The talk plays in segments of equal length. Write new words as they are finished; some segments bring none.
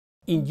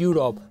in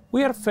Europe,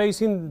 we are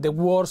facing the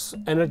worst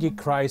energy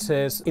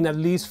crisis in at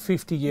least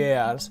 50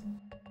 years.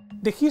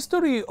 The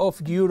history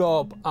of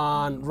Europe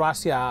and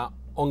Russia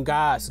on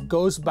gas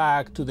goes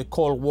back to the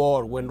Cold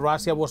War, when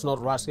Russia was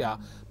not Russia,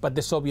 but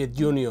the Soviet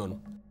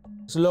Union.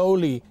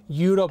 Slowly,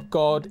 Europe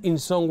got, in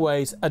some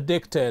ways,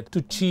 addicted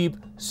to cheap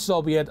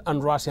Soviet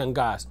and Russian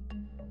gas.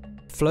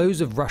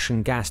 Flows of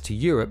Russian gas to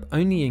Europe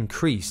only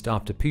increased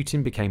after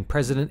Putin became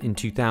president in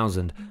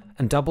 2000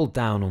 and doubled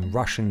down on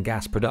Russian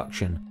gas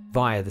production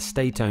via the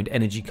state-owned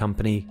energy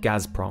company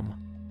Gazprom.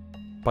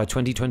 By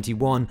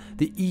 2021,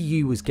 the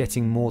EU was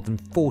getting more than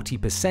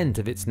 40%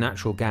 of its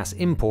natural gas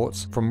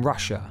imports from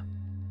Russia.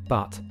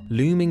 But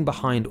looming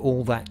behind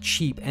all that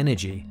cheap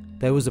energy,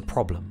 there was a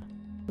problem.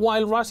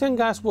 While Russian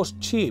gas was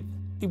cheap,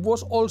 it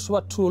was also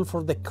a tool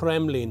for the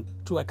Kremlin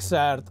to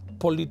exert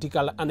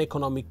political and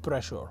economic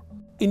pressure.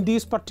 In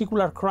this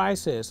particular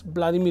crisis,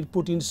 Vladimir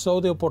Putin saw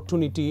the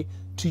opportunity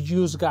to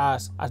use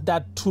gas as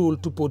that tool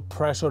to put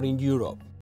pressure in Europe.